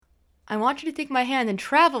I want you to take my hand and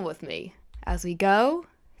travel with me as we go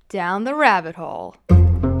down the rabbit hole.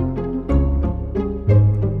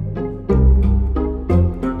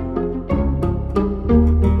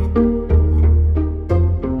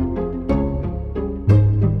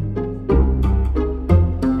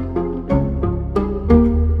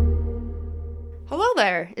 Hello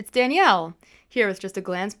there, it's Danielle, here with just a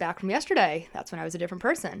glance back from yesterday. That's when I was a different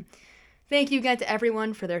person. Thank you again to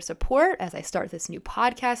everyone for their support as I start this new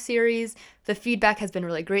podcast series. The feedback has been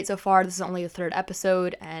really great so far. This is only the third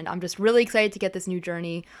episode, and I'm just really excited to get this new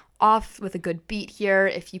journey off with a good beat here.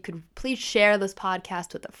 If you could please share this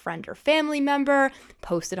podcast with a friend or family member,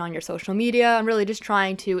 post it on your social media. I'm really just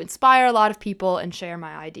trying to inspire a lot of people and share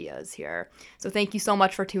my ideas here. So thank you so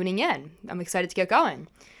much for tuning in. I'm excited to get going.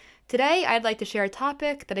 Today, I'd like to share a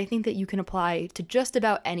topic that I think that you can apply to just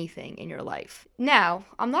about anything in your life. Now,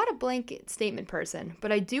 I'm not a blanket statement person, but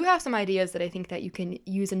I do have some ideas that I think that you can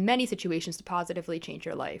use in many situations to positively change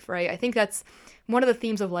your life, right? I think that's one of the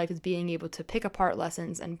themes of life is being able to pick apart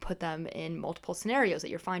lessons and put them in multiple scenarios that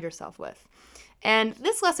you find yourself with. And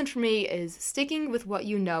this lesson for me is sticking with what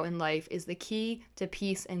you know in life is the key to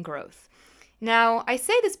peace and growth. Now, I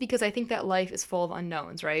say this because I think that life is full of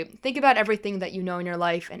unknowns, right? Think about everything that you know in your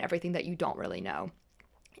life and everything that you don't really know.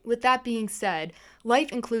 With that being said,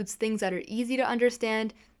 life includes things that are easy to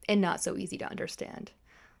understand and not so easy to understand.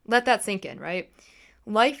 Let that sink in, right?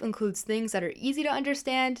 Life includes things that are easy to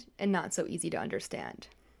understand and not so easy to understand.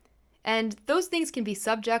 And those things can be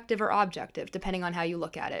subjective or objective, depending on how you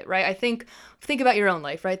look at it, right? Think about your own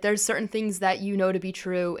life, right? There's certain things that you know to be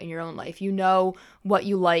true in your own life. You know what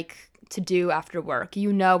you like to do after work.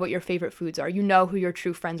 You know what your favorite foods are. You know who your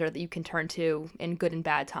true friends are that you can turn to in good and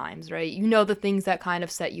bad times, right? You know the things that kind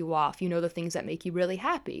of set you off. You know the things that make you really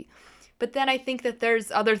happy. But then I think that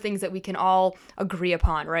there's other things that we can all agree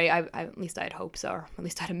upon, right? At least I'd hope so, or at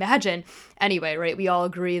least I'd imagine. Anyway, right? We all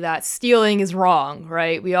agree that stealing is wrong,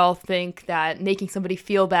 right? We all think that making somebody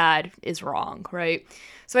feel bad is wrong, right?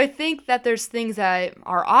 So I think that there's things that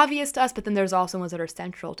are obvious to us, but then there's also ones that are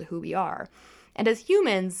central to who we are. And as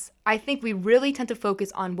humans, I think we really tend to focus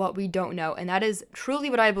on what we don't know, and that is truly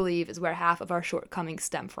what I believe is where half of our shortcomings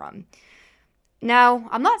stem from. Now,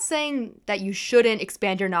 I'm not saying that you shouldn't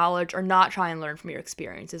expand your knowledge or not try and learn from your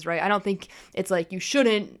experiences, right? I don't think it's like you should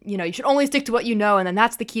only stick to what you know and then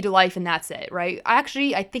that's the key to life and that's it, right? I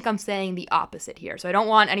think I'm saying the opposite here, so I don't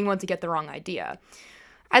want anyone to get the wrong idea.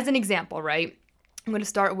 As an example, right? I'm going to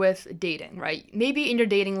start with dating, right? Maybe in your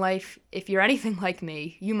dating life, if you're anything like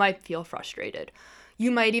me, you might feel frustrated.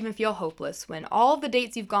 You might even feel hopeless when all of the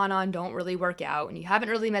dates you've gone on don't really work out and you haven't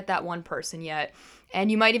really met that one person yet.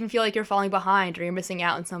 And you might even feel like you're falling behind or you're missing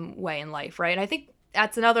out in some way in life, right? And I think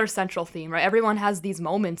that's another central theme, right? Everyone has these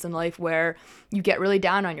moments in life where you get really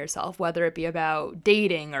down on yourself, whether it be about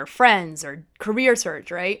dating or friends or career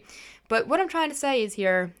search, right? But what I'm trying to say is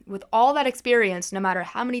here, with all that experience, no matter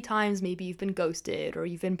how many times maybe you've been ghosted or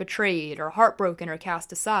you've been betrayed or heartbroken or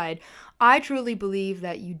cast aside, I truly believe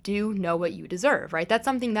that you do know what you deserve, right? That's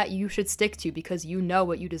something that you should stick to because you know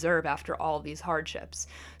what you deserve after all of these hardships.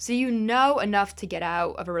 So you know enough to get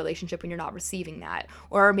out of a relationship when you're not receiving that.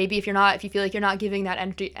 Or maybe if you feel like you're not giving that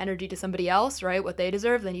energy to somebody else, right, what they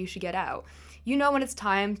deserve, then you should get out. You know when it's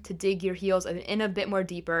time to dig your heels in a bit more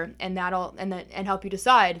deeper and help you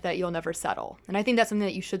decide that you'll never settle. And I think that's something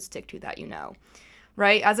that you should stick to, that you know,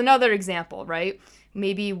 right? As another example, right?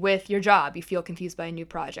 Maybe with your job, you feel confused by a new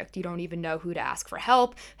project. You don't even know who to ask for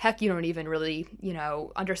help. Heck, you don't even really,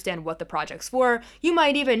 understand what the project's for. You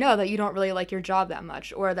might even know that you don't really like your job that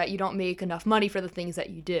much or that you don't make enough money for the things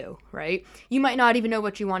that you do, right? You might not even know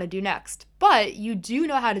what you want to do next, but you do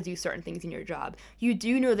know how to do certain things in your job. You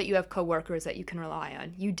do know that you have coworkers that you can rely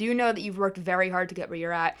on. You do know that you've worked very hard to get where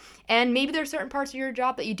you're at. And maybe there's certain parts of your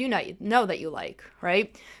job that you do know that you like,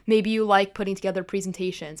 right? Maybe you like putting together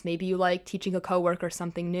presentations. Maybe you like teaching a coworker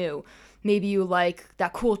something new. Maybe you like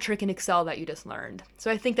that cool trick in Excel that you just learned.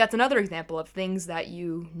 So I think that's another example of things that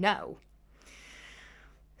you know.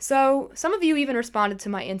 So some of you even responded to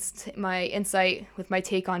my insight with my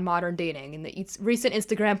take on modern dating in the recent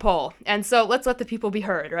Instagram poll. And so let's let the people be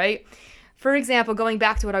heard, right? For example, going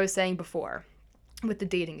back to what I was saying before with the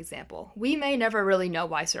dating example, we may never really know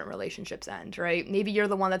why certain relationships end, right? Maybe you're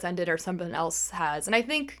the one that's ended or someone else has. And I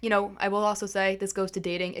think, I will also say this goes to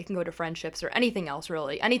dating. It can go to friendships or anything else,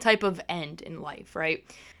 really. Any type of end in life, right?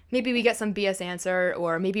 Maybe we get some BS answer,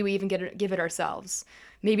 or maybe we even give it ourselves.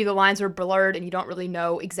 Maybe the lines were blurred and you don't really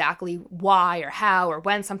know exactly why or how or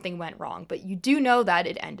when something went wrong, but you do know that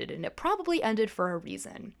it ended, and it probably ended for a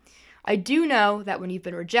reason. I do know that when you've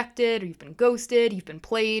been rejected or you've been ghosted, you've been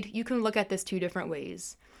played, you can look at this two different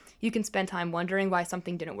ways. You can spend time wondering why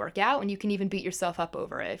something didn't work out, and you can even beat yourself up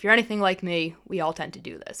over it. If you're anything like me, we all tend to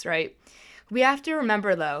do this, right? We have to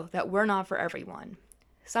remember, though, that we're not for everyone.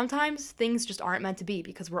 Sometimes things just aren't meant to be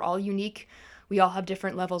because we're all unique. We all have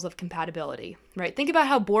different levels of compatibility, right? Think about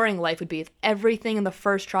how boring life would be if everything in the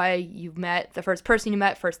first try you met, the first person you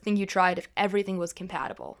met, first thing you tried, if everything was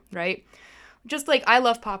compatible, right? Just like I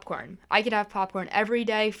love popcorn. I could have popcorn every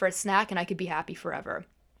day for a snack and I could be happy forever.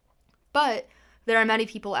 But there are many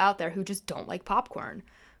people out there who just don't like popcorn.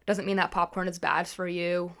 Doesn't mean that popcorn is bad for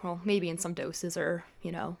you. Well, maybe in some doses, or,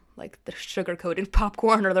 like the sugar-coated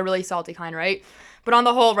popcorn or the really salty kind, right? But on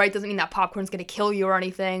the whole, right, doesn't mean that popcorn's going to kill you or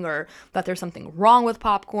anything, or that there's something wrong with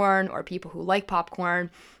popcorn or people who like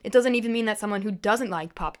popcorn. It doesn't even mean that someone who doesn't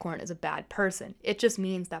like popcorn is a bad person. It just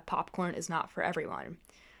means that popcorn is not for everyone.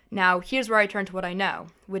 Now, here's where I turn to what I know,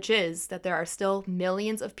 which is that there are still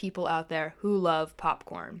millions of people out there who love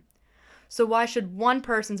popcorn. So why should one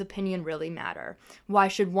person's opinion really matter? Why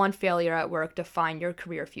should one failure at work define your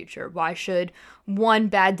career future? Why should one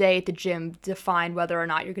bad day at the gym define whether or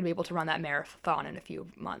not you're going to be able to run that marathon in a few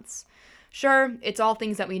months? Sure, it's all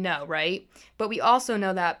things that we know, right? But we also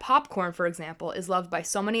know that popcorn, for example, is loved by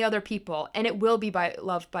so many other people, and it will be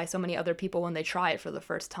loved by so many other people when they try it for the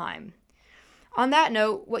first time. On that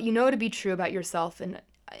note, what you know to be true about yourself and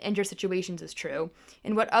your situations is true,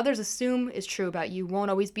 and what others assume is true about you won't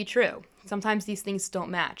always be true. Sometimes these things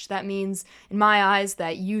don't match. That means, in my eyes,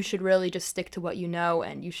 that you should really just stick to what you know,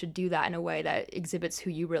 and you should do that in a way that exhibits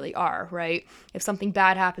who you really are, right? If something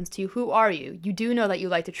bad happens to you, who are you? You do know that you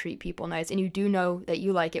like to treat people nice, and you do know that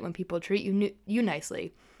you like it when people treat you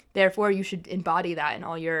nicely. Therefore, you should embody that in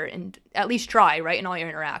all your, and at least try, right, in all your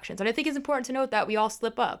interactions. And I think it's important to note that we all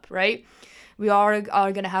slip up, right? We are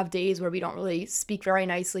going to have days where we don't really speak very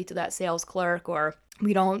nicely to that sales clerk, or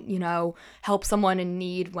we don't, help someone in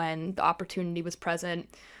need when the opportunity was present.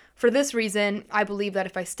 For this reason, I believe that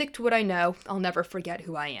if I stick to what I know, I'll never forget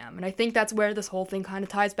who I am. And I think that's where this whole thing kind of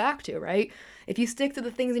ties back to, right? If you stick to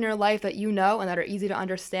the things in your life that you know and that are easy to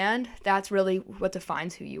understand, that's really what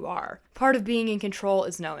defines who you are. Part of being in control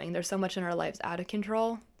is knowing there's so much in our lives out of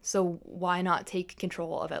control. So why not take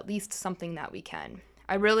control of at least something that we can?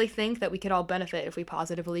 I really think that we could all benefit if we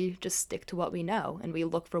positively just stick to what we know and we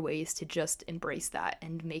look for ways to just embrace that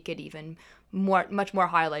and make it even much more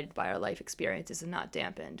highlighted by our life experiences and not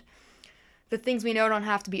dampened. The things we know don't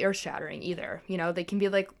have to be earth-shattering either. They can be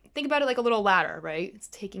like, think about it like a little ladder, right? It's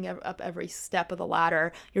taking up every step of the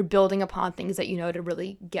ladder. You're building upon things that you know to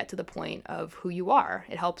really get to the point of who you are.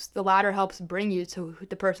 The ladder helps bring you to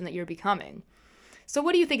the person that you're becoming. So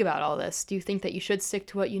what do you think about all this? Do you think that you should stick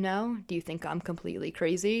to what you know? Do you think I'm completely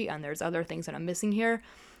crazy and there's other things that I'm missing here?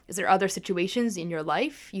 Is there other situations in your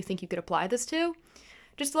life you think you could apply this to?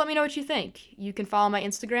 Just let me know what you think. You can follow my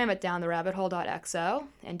Instagram at downtherabbithole.xo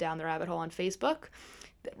and Down the Rabbit Hole on Facebook.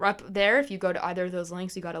 Up there, if you go to either of those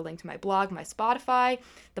links, you got a link to my blog, my Spotify.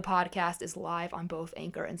 The podcast is live on both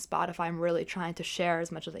Anchor and Spotify. I'm really trying to share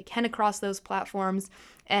as much as I can across those platforms.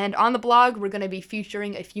 And on the blog, we're going to be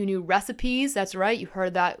featuring a few new recipes. That's right, you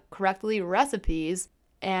heard that correctly, recipes.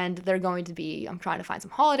 And they're going to be, I'm trying to find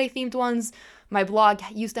some holiday-themed ones. My blog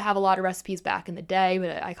used to have a lot of recipes back in the day,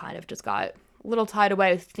 but I kind of just got a little tied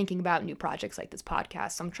away with thinking about new projects like this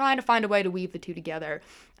podcast. So I'm trying to find a way to weave the two together.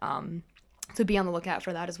 So be on the lookout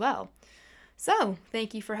for that as well. So,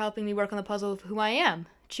 thank you for helping me work on the puzzle of who I am.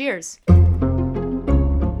 Cheers.